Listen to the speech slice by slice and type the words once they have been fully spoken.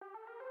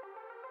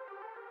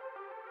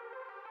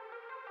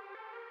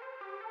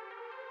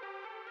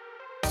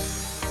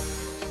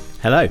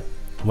Hello,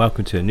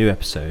 welcome to a new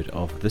episode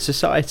of The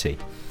Society.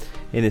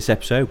 In this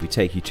episode we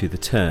take you to the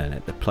turn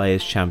at the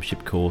Players'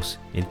 Championship course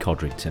in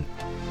Codrington.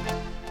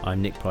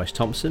 I'm Nick Price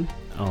Thompson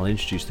and I'll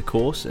introduce the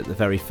course at the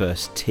very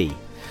first tee.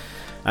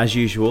 As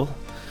usual,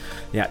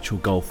 the actual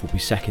golf will be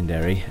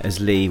secondary as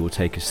Lee will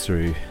take us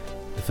through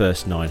the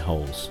first 9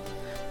 holes.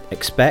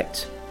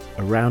 Expect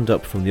a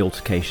roundup from the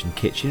altercation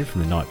kitchen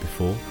from the night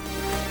before,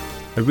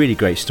 a really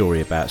great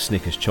story about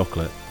Snickers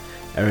chocolate,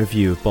 a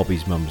review of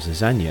Bobby's mum's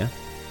lasagna,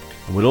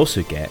 and we'll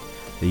also get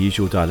the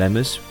usual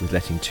dilemmas with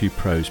letting 2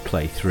 pros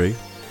play through,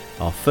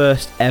 our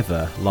first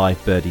ever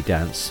live birdie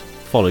dance,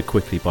 followed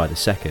quickly by the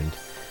second,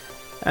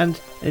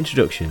 and an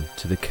introduction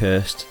to the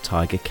cursed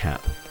tiger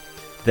cap.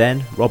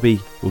 Then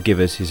Robbie will give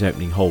us his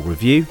opening hole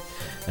review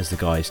as the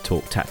guys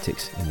talk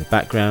tactics in the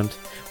background.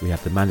 We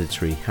have the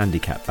mandatory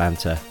handicap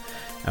banter,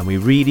 and we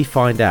really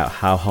find out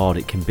how hard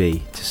it can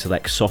be to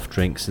select soft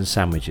drinks and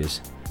sandwiches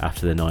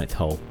after the 9th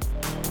hole.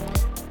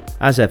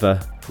 As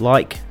ever,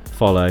 like,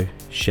 follow,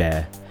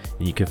 share,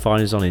 and you can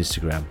find us on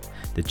Instagram,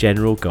 the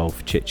General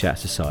Golf Chit Chat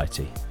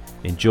Society.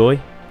 Enjoy,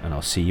 and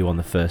I'll see you on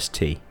the first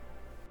tee.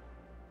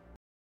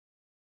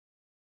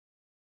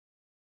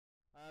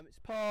 It's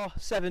par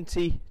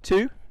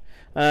 72,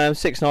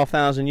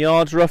 6,500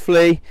 yards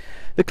roughly.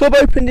 The club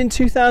opened in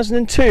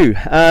 2002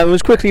 and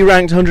was quickly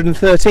ranked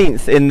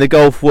 113th in the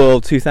Golf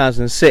World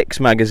 2006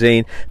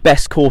 magazine,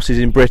 Best Courses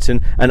in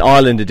Britain and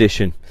Ireland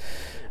edition.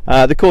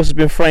 The course has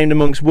been framed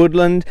amongst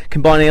woodland,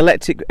 combining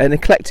an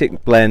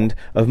eclectic blend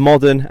of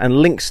modern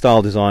and link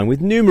style design with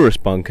numerous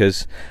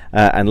bunkers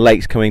and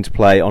lakes coming to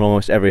play on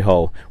almost every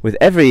hole.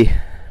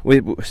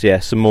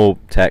 Some more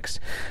text.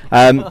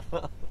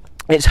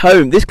 It's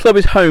home. This club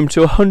is home to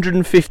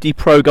 150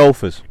 pro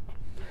golfers,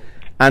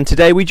 and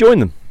today we join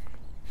them.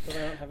 So they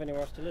don't have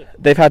anywhere else to live.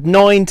 They've had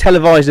 9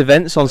 televised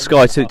events on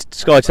Sky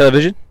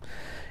Television.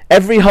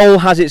 Every hole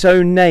has its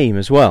own name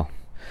as well.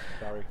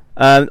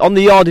 On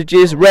the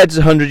yardages, red's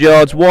 100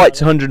 yards, white's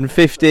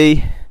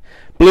 150,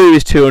 blue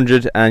is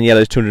 200 and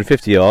yellow's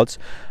 250 yards.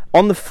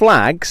 On the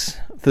flags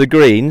for the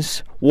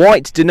greens,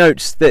 white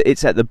denotes that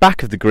it's at the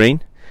back of the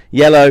green,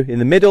 yellow in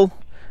the middle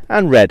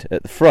and red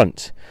at the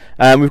front.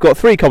 We've got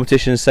 3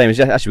 competitions, same as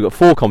yesterday. Actually we've got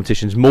 4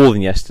 competitions, more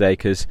than yesterday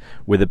because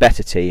we're the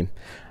better team.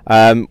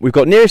 We've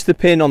got nearest the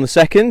pin on the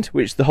second,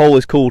 which the hole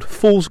is called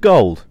Fool's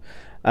Gold,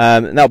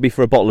 and that'll be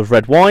for a bottle of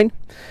red wine.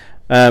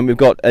 We've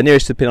got a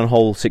nearest to the pin on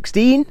hole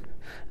 16,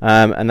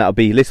 and that'll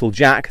be Little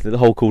Jack, the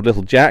hole called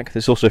Little Jack.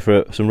 That's also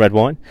for some red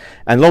wine.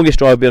 And longest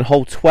drive will be on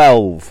hole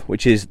 12,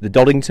 which is the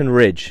Codrington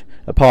Ridge,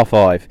 a par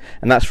 5,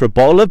 and that's for a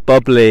bottle of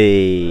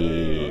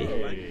bubbly.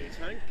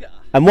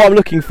 And what I'm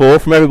looking for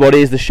from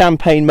everybody is the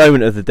champagne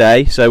moment of the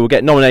day. So we'll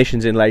get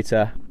nominations in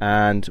later,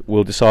 and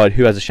we'll decide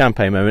who has a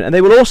champagne moment, and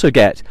they will also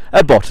get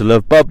a bottle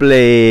of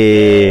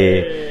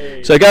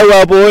bubbly. So go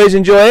well, boys,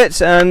 enjoy it,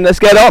 and let's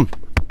get on.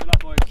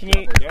 Can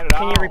you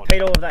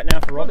repeat all of that now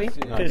for Robbie?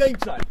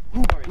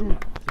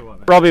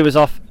 Robbie was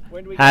off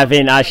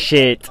having a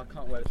shit.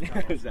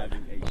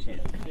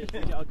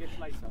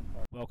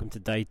 Welcome to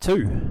day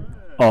 2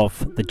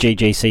 of the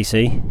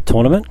GGCC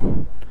tournament,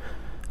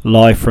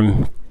 live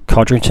from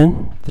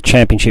Codrington, the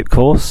championship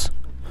course.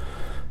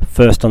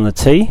 First on the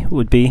tee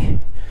would be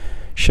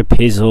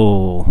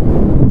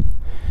Shapizzle.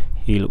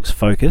 He looks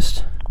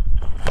focused.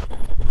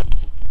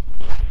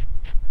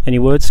 Any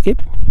words,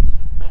 Skip?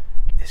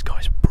 This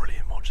guy's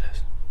brilliant, watch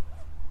this.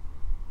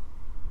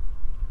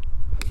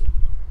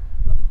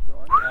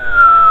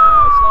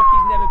 It's like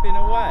he's never been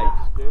away.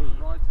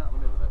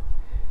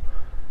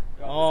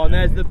 Oh, and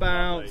there's the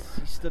bounce.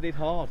 He studied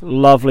hard.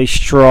 Lovely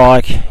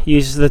strike.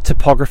 Uses the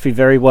topography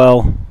very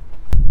well.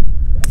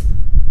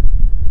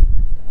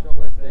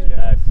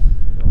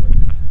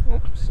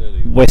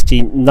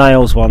 Westy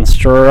nails one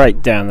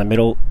straight down the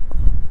middle.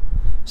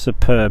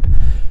 Superb.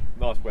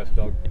 Nice West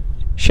dog.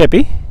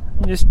 Sheppy,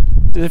 there's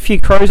a few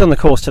crows on the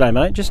course today,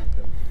 mate. Just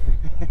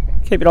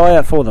keep an eye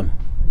out for them.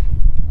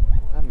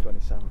 I haven't got any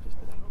sandwiches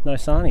today. No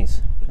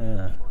sarnies.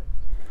 Well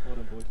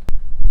done, boys.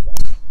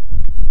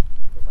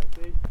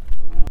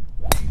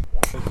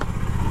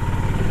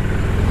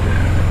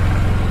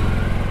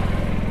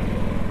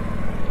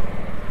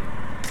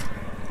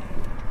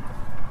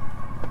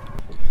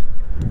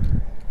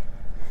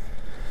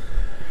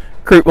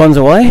 Group 1's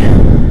away.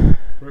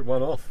 Group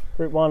 1 off.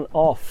 Group 1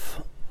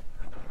 off.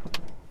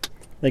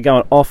 They're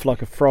going off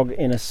like a frog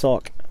in a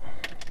sock.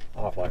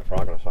 Off like a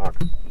frog in a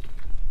sock.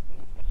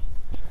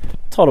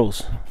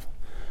 Toddles,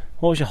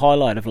 what was your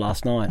highlight of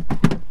last night?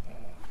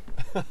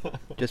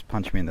 Just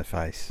punch me in the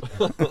face.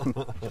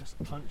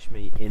 Just punch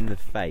me in the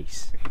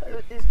face.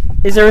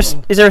 Is there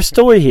a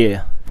story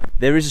here?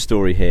 There is a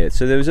story here.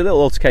 So there was a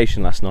little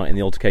altercation last night in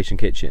the altercation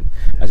kitchen,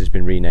 as it's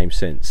been renamed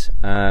since.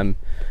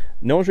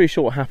 No one's really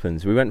sure what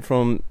happens. We went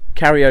from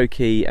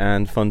karaoke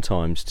and fun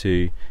times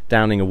to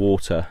downing a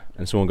water,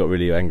 and someone got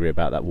really angry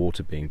about that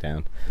water being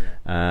down.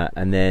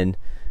 And then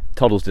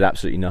Toddles did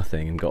absolutely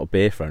nothing and got a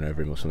beer thrown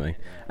over him or something.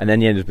 And then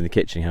he ended up in the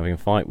kitchen having a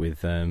fight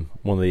with one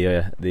of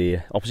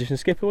the opposition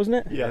skipper, wasn't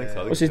it? Yeah, I think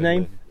so. What's his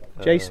name?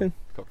 Jason?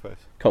 Cockface.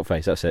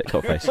 Cockface, that's it,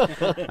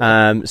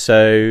 Cockface.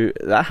 So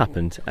that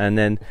happened, and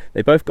then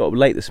they both got up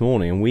late this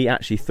morning, and we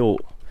actually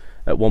thought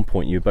at one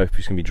point you were both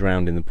just going to be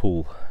drowned in the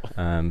pool,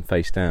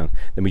 face down.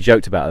 Then we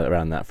joked about it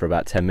around that for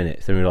about 10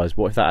 minutes. Then we realised,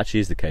 what if that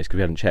actually is the case, because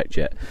we hadn't checked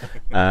yet.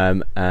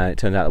 It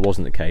turned out that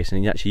wasn't the case,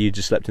 and actually you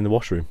just slept in the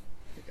washroom.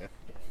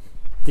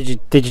 Did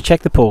you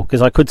check the pool?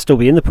 Because I could still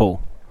be in the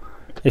pool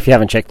if you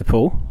haven't checked the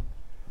pool.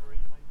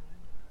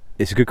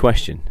 It's a good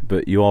question,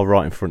 but you are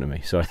right in front of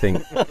me, so I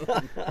think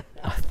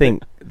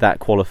that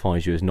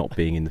qualifies you as not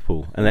being in the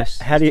pool.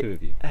 Unless How do two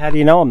of you.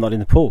 you know I'm not in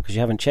the pool? Because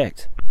you haven't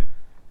checked.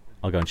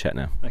 I'll go and check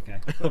now. Okay.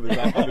 I'll be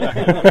back. Where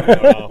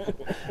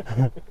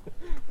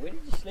did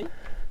you sleep?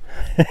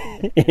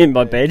 In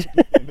my bed.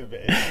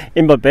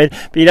 In my bed.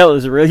 But you know what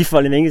was a really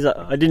funny thing is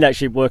I didn't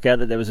actually work out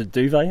that there was a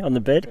duvet on the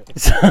bed.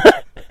 So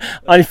I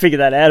only figured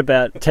that out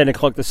about 10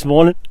 o'clock this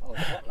morning.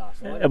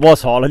 It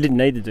was hot. I didn't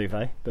need the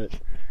duvet, but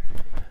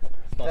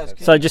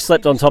so I just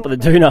slept on top of the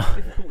doona.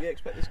 difficult you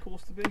expect this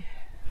course to be?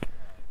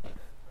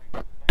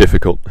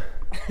 Difficult.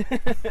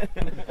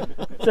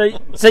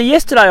 So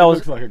yesterday I was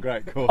Looks like a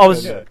great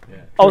course.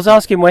 I was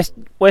asking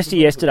Westy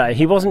yesterday.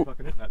 He wasn't.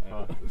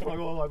 It's like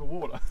all over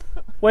water.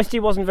 Westy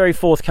wasn't very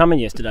forthcoming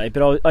yesterday,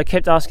 but I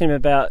kept asking him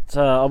about.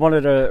 I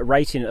wanted a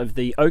rating of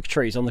the oak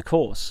trees on the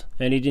course,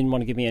 and he didn't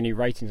want to give me any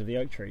ratings of the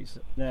oak trees.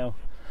 Now,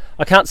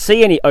 I can't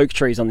see any oak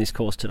trees on this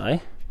course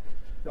today.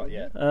 Not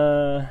yet.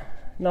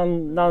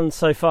 None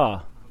so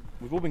far.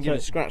 We've all been given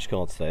scratch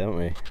cards today, haven't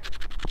we?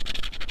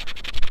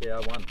 Yeah, I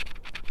won.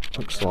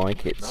 Looks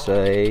like it's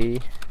a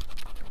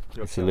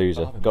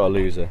loser. Got a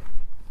loser.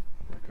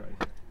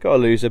 Got a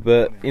loser,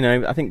 but you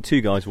know, I think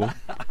two guys won.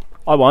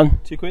 I won.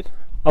 £2?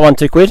 I won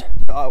 £2.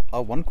 I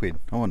won £1.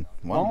 I won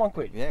one. Won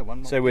 £1. Yeah,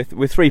 one. So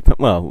with 3,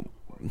 well,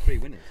 3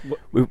 winners.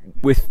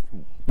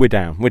 we're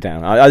down.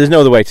 There's no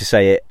other way to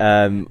say it.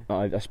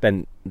 I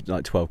spent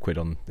like £12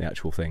 on the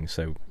actual thing,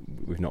 so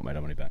we've not made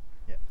our money back.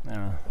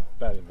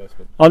 Bad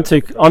investment. I'm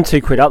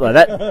 £2 up though.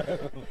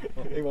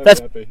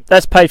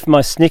 That's paid for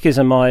my Snickers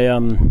and my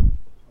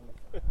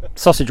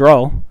sausage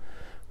roll,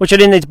 which I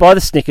didn't need to buy the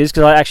Snickers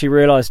because I actually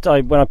realised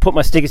when I put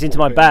my Snickers into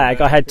my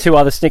bag, I had 2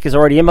 other Snickers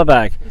already in my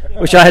bag,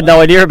 which I had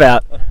no idea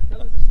about. Tell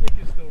us the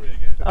Snickers story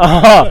again.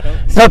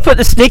 So I put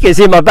the Snickers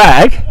in my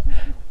bag,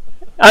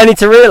 only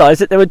to realise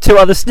that there were 2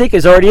 other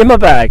Snickers already in my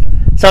bag.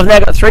 So I've now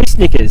got 3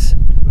 Snickers.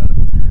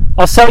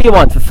 I'll sell you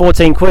one for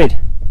 £14.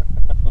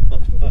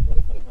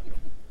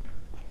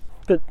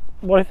 But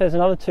what if there's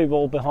another 2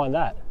 ball behind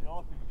that?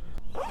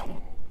 I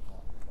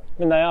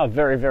mean, they are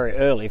very, very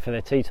early for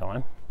their tea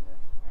time.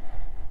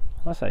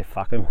 I say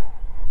fuck them.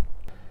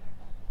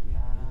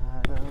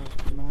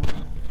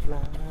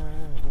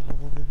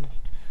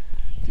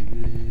 Do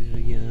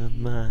you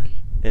mind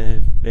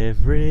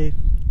every?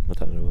 I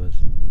don't know the words.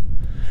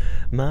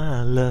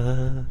 My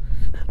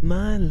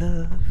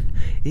love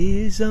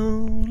is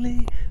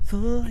only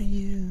for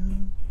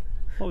you.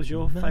 What was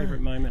your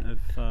favourite moment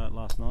of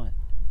last night?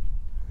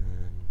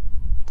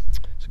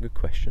 It's a good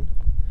question.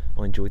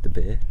 I enjoyed the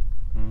beer.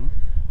 Mm-hmm.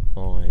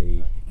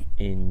 I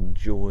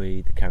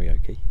enjoyed the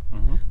karaoke.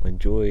 Mm-hmm. I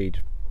enjoyed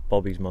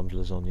Bobby's mum's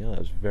lasagna. That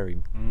was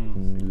very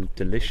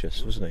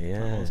delicious, wasn't it? Yeah.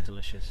 That was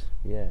delicious.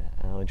 Yeah.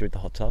 I enjoyed the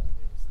hot tub.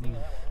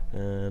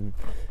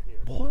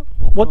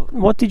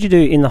 What did you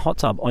do in the hot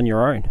tub on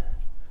your own?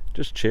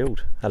 Just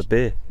chilled. Had a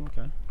beer.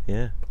 Okay.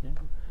 Yeah. Yeah.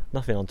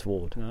 Nothing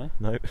untoward. No.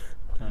 Nope.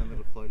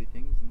 Little floaty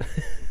things.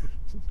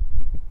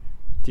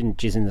 Didn't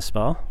jizz in the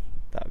spa?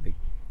 That'd be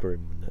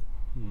grim, wouldn't it?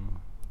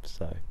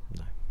 So,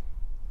 no.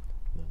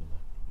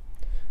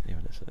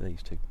 Anyway, let's let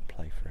these 2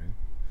 play through.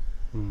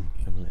 Then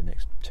we'll let the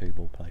next 2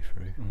 ball play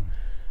through.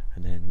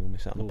 And then we'll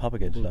miss out on the pub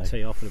again We'll today.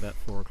 tee off at about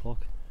 4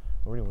 o'clock.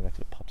 I really want to go to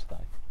the pub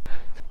today.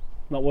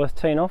 Not worth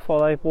teeing off while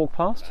they walk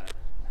past?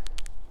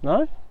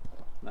 No?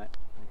 No.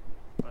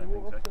 I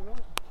don't think so.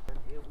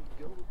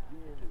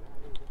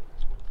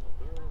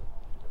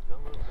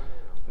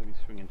 Maybe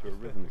swing into a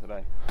rhythm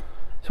today.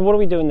 So what are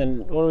we doing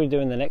then? What do we do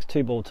when the next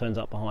 2 ball turns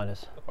up behind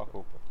us? Fuck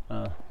all.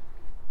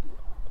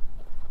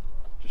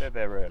 They're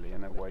there early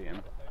and they're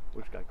waiting.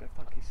 We'll just go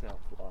fuck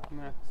yourself.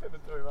 No,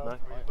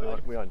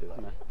 We won't do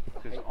that. no.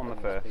 Because on the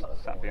first,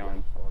 sat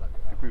behind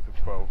a group of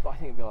 12. But I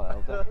think it'll be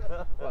like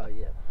well,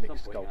 yeah,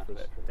 mixed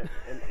golfers.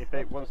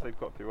 Once they've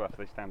got through us,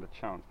 they stand a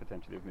chance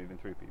potentially of moving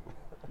through people.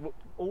 Well,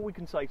 all we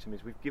can say to them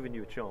is we've given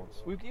you a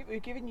chance. We've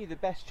given you the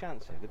best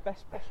chance here, the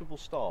best possible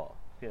start.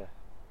 Yeah.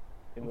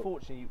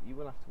 Unfortunately, you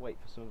will have to wait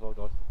for some of our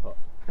guys to putt.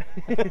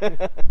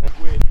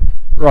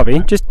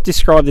 Robbie, just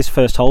describe this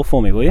first hole for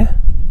me, will you?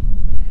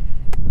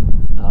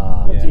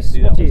 What do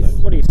you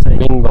see?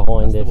 Ring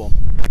behind us,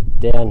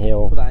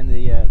 downhill, Put that in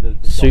the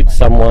suits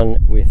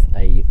someone with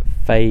a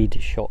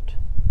fade shot,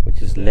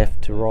 which is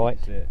left to right.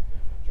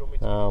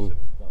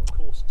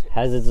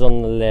 Hazards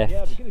on the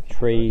left,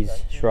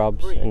 trees,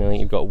 shrubs, and then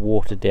you've got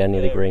water down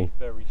near the green.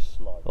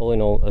 All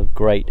in all, a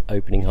great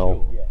opening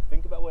hole.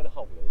 Think about where the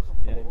hole is.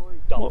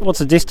 What's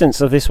the distance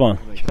of this one?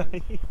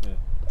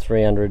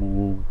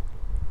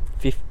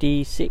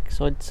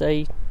 356, I'd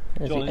say.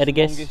 At a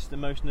guess. The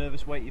most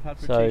nervous weight you've had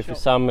for a So tee for shot?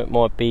 some it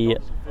might be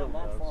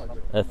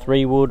a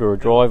 3-wood or a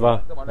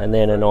driver, and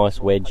then a nice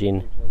wedge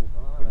in.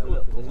 There's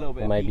a little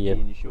bit Or maybe of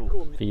BT in your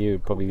shorts. for you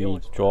it'd probably be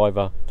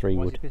driver,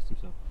 3-wood,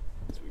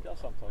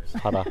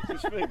 putter.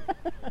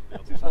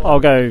 I'll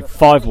go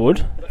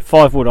 5-wood.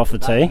 5-wood off the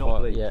tee.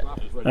 Yeah,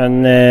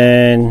 And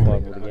then...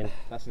 5-wood again.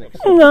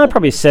 No,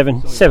 probably a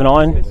 7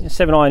 iron.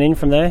 7 iron in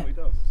from there.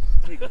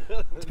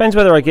 Depends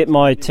whether I get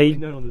my drive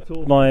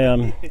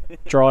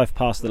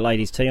past the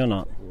ladies' tee or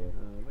not.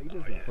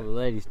 Well, the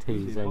ladies'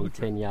 tee is only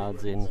 10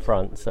 yards in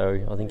front, so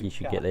I think you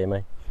should get there,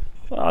 mate.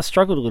 Well, I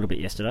struggled a little bit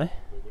yesterday.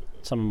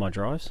 Some of my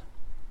drives.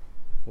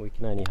 We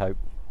can only hope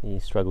you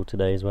struggle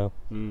today as well.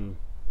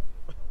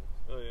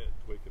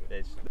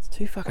 It's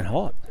too fucking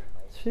hot.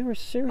 It's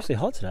seriously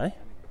hot today.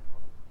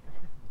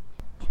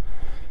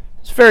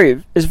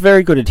 There's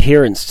very good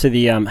adherence to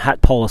the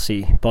hat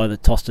policy by the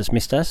Tostas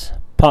Mistas,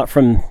 apart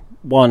from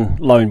one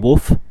lone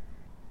wolf.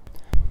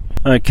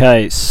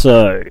 Okay,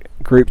 so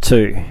Group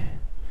 2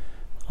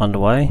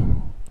 underway.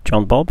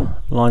 John Bob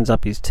lines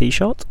up his tee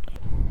shot.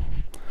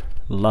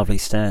 Lovely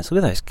stance.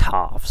 Look at those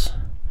calves.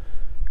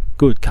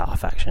 Good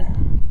calf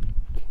action.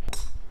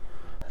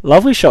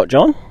 Lovely shot,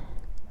 John.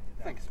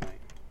 Thanks, mate.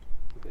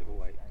 A bit of a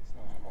weight.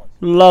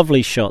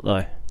 Lovely shot,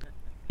 though.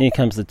 Here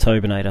comes the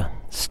Tobinator.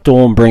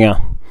 Stormbringer.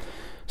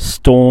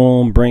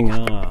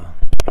 Stormbringer.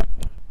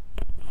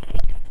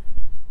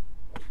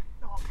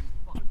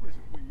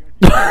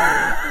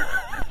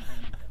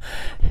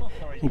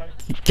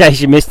 In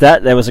case you missed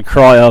that, there was a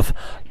cry of,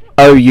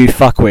 "Oh, you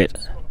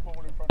fuckwit."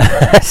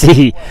 As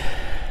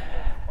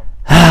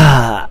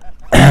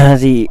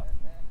he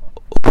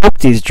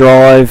hooked his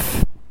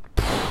drive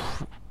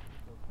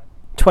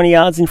 20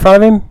 yards in front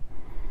of him,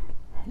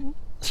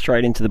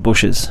 straight into the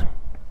bushes.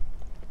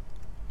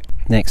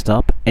 Next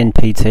up,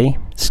 NPT,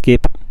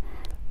 Skip.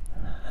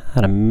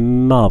 Had a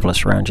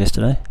marvellous round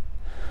yesterday.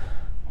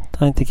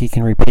 Don't think he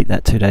can repeat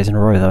that 2 days in a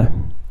row though.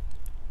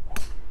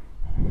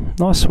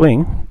 Nice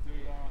swing.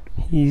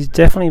 He's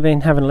definitely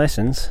been having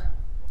lessons. That's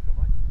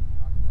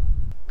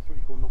what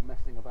you call not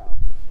messing about.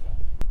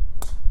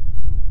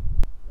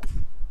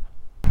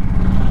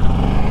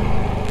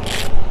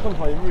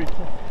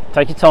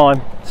 Take your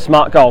time.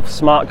 Smart golf,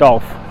 smart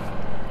golf.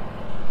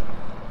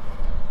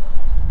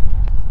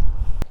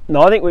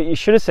 No, I think what you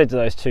should have said to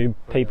those two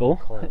people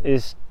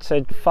is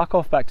said, fuck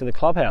off back to the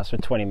clubhouse for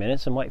 20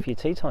 minutes and wait for your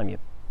tea time, you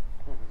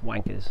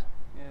wankers.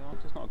 Yeah, I'm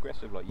just not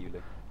aggressive like you,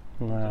 Luke.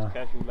 No, Just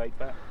casual, laid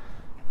back.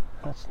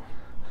 that's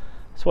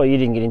why you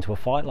didn't get into a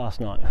fight last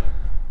night.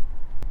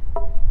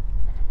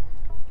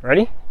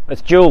 Ready?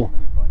 Let's duel.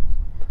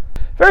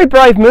 Very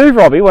brave move,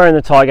 Robbie, wearing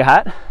the tiger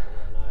hat.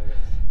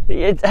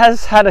 It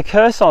has had a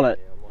curse on it.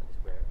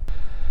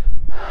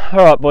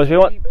 All right, boys, we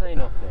want What are you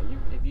playing off now? Have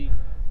you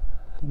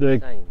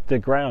the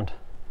ground.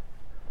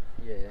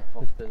 Yeah,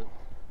 off the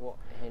what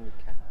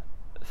handicap?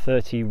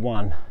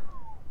 31.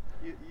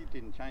 You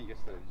didn't change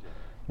yesterday, did you?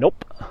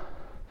 Nope.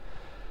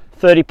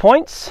 30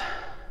 points.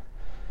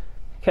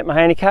 Kept my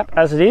handicap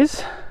as it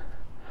is.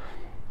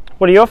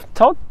 What are you off,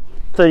 Todd?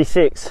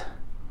 36.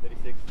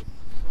 36.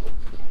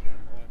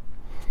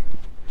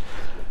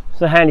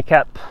 So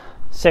handicap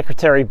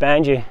secretary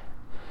Banji.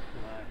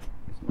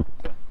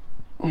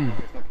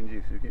 It's not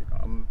conducive.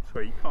 I'm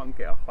sorry, you can't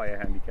get a higher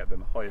handicap than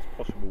the highest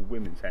possible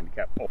women's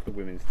handicap off the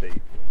women's tee.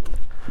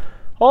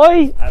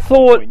 I At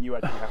thought that point, you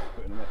actually have to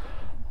put in an effort.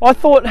 I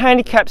thought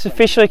handicaps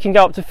officially can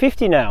go up to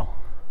 50 now.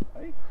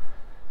 Hey?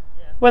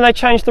 When they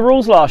changed the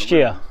rules last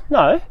year.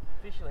 No,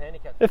 Official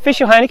handicap.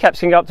 official handicaps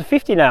can go up to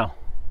 50 now.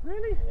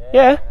 Really?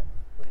 Yeah.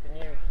 With the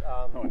new,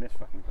 Not in this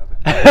fucking club.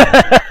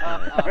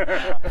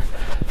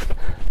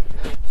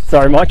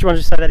 Sorry, Mike, do you want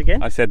to just say that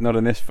again? I said not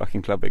in this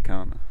fucking club, it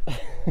can't.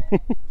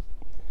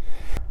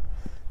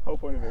 Whole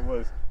point of it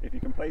was, if you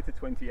can play to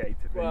 28,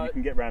 then you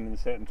can get round in a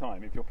certain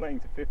time. If you're playing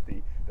to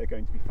 50, they're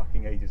going to be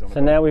fucking ages on the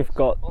So now we've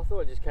got, I thought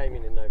it just came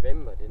in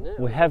November, didn't it?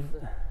 we have,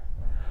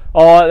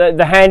 oh,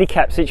 the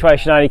handicap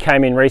situation only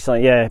came in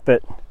recently, yeah,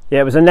 but yeah,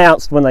 it was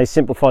announced when they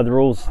simplified the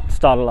rules,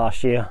 started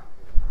last year.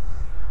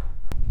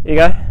 Here you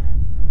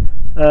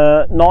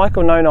go. Nike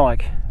or no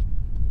Nike?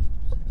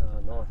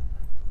 No.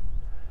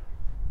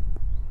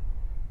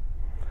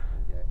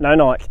 No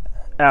Nike.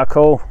 Our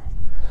call.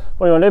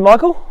 What do you want to do,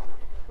 Michael?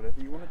 Whatever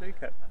you want to do,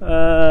 Cap.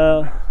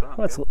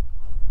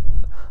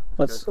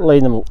 Let's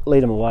lead them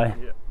away.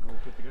 Yeah, all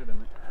good to go then,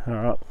 mate. All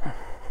right.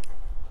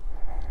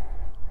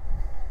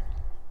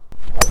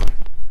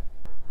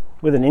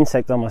 With an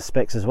insect on my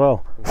specs as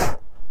well. Come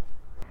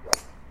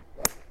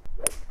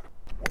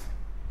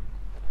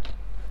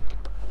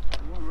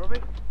on,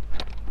 Robbie.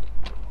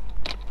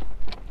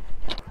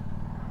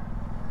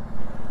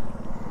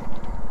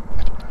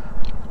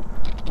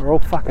 We're all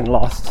fucking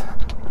lost.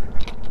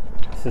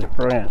 This is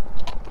brilliant.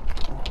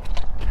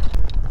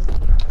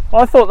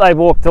 I thought they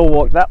all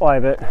walked that way,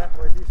 but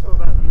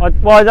I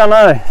don't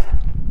know.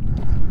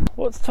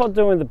 What's Todd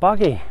doing with the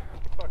buggy?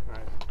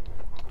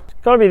 It's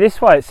got to be this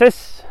way. It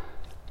says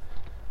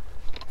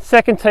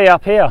second tee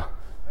up here,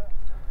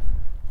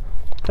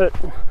 but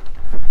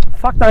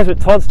Fuck knows what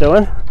Todd's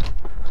doing.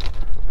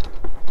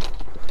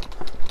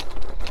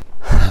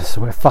 So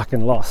we're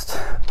fucking lost.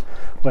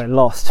 We're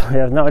lost. We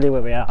have no idea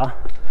where we are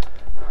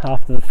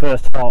after the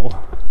first hole. So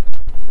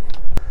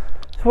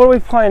what are we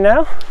playing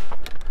now?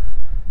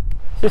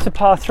 Is this a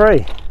par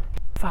 3?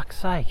 Fuck's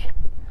sake.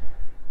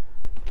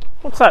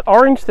 What's that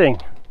orange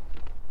thing?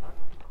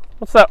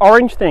 What's that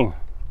orange thing?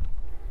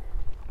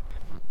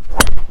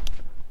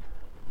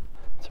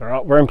 It's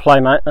alright, we're in play,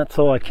 mate. That's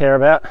all I care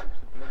about.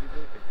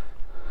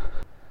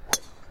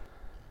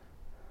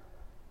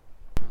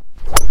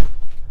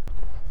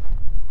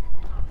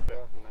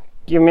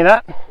 Give me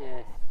that. Yeah.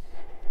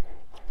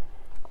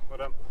 Well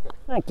done.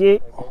 Thank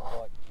you.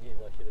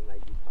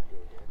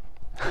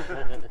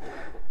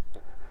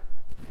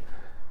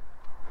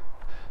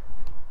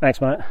 Thanks,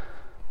 mate.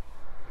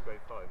 Grade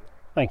 5.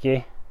 Thank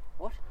you.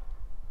 What?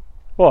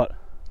 What?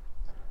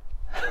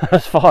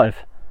 That's 5.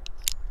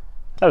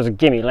 That was a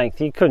gimme length.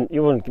 You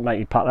wouldn't make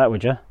me putt that,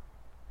 would you?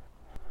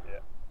 Did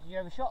you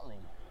have a shot, Lee?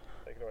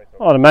 Take it away,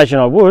 Tom. I'd imagine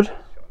I would. Shot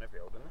on every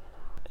hole, didn't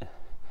it?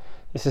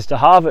 This is to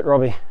halve it,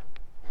 Robbie.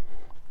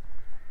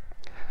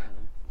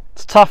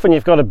 It's tough when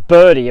you've got a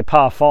birdie, a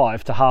par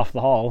 5, to half the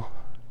hole.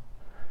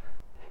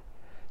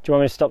 Do you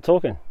want me to stop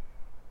talking?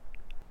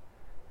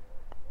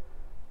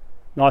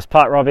 Nice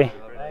putt, Robbie.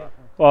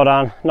 Well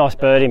done. Nice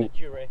birdie.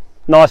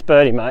 Nice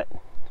birdie, mate.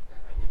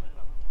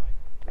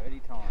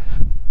 Birdie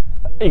time.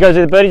 You got to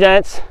do the birdie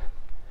dance.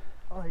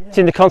 Oh, yeah. It's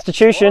in the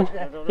Constitution.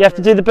 You have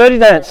to do the birdie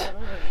dance.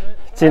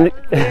 It's in the...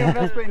 Everyone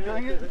else been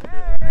doing it?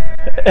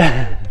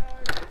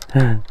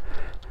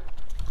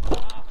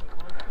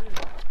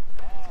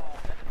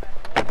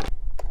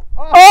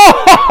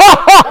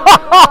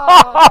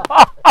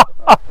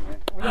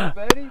 Was that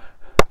birdie?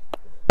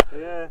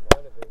 Yeah.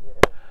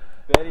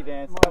 Birdie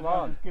dance, come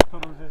on. Good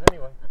puddles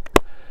anyway.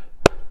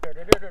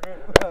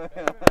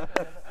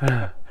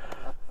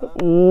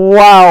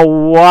 Wow,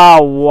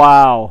 wow,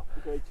 wow.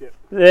 Great chip.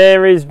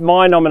 There is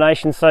my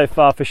nomination so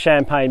far for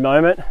Champagne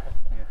Moment.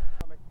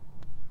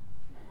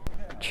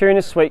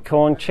 Tuna, sweet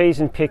corn, cheese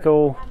and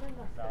pickle.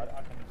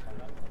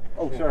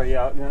 Oh, sorry,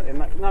 yeah.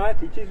 No,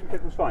 actually, cheese and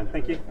pickle's fine.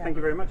 Thank you. Thank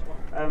you very much.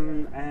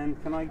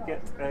 And can I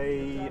get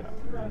a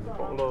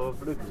bottle of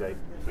Lucozade,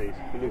 please?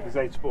 The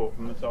Lucozade Sport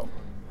from the top.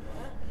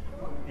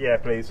 Yeah,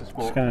 please, the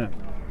Sport. Just gonna...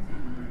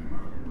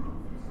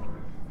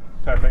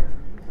 Perfect.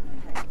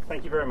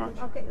 Thank you very much.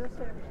 I'll get you a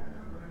service.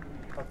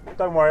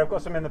 Don't worry, I've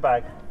got some in the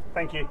bag.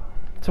 Thank you.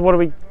 So what do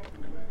we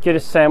get? A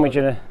sandwich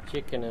and a...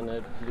 Chicken and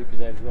a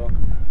Lucozade as well.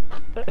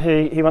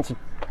 He wants a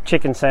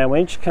chicken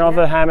sandwich. Can I have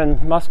a ham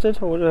and mustard,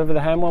 or whatever the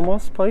ham one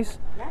was, please?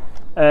 Yeah.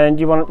 And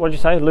you want, what did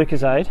you say?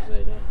 Lucozade.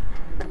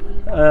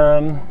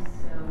 Trying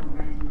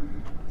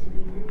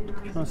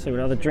to see what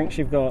other drinks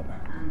you've got.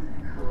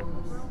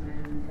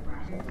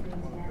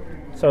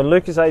 So a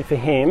Lucozade for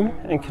him,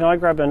 and can I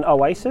grab an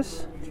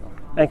Oasis?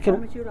 And What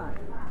can, would you like?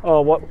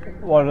 oh, what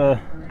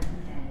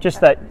just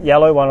that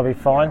yellow one will be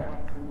fine.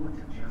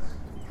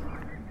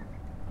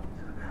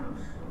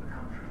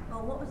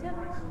 Oh, what was the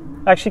other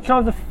one? Actually, can I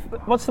have the,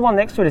 what's the one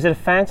next to it? Is it a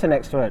Fanta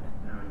next to it?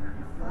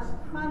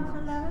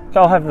 Fanta lemon?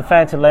 I'll have the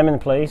Fanta lemon,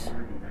 please. Oh,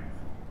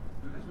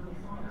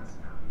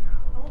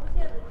 what was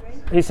the other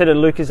drink? He said a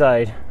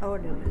Lucozade. Oh,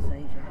 no, it's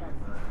Asia.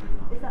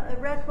 Is that the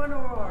red one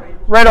or orange?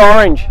 Red or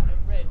orange?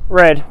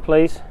 Red,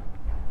 please.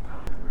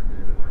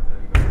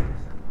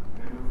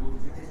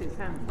 6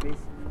 pounds, please.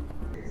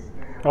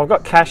 I've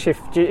got cash. Are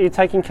you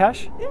taking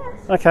cash?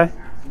 Yes. Okay.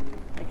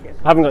 Thank you.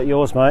 I haven't got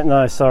yours, mate.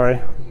 No, sorry.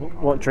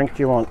 What drink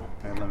do you want?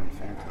 Lemon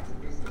Fanta.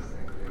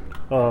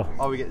 Oh,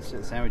 Oh, we get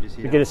sandwiches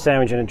here. you get a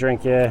sandwich and a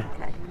drink, yeah.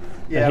 Okay.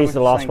 Yeah, here's with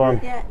the last sangria. one.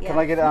 Yeah, yeah. Can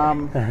I get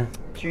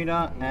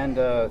tuna and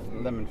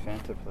lemon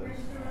Fanta, please?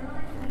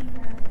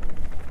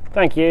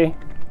 Thank you.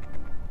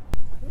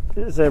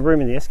 Is there room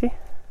in the esky?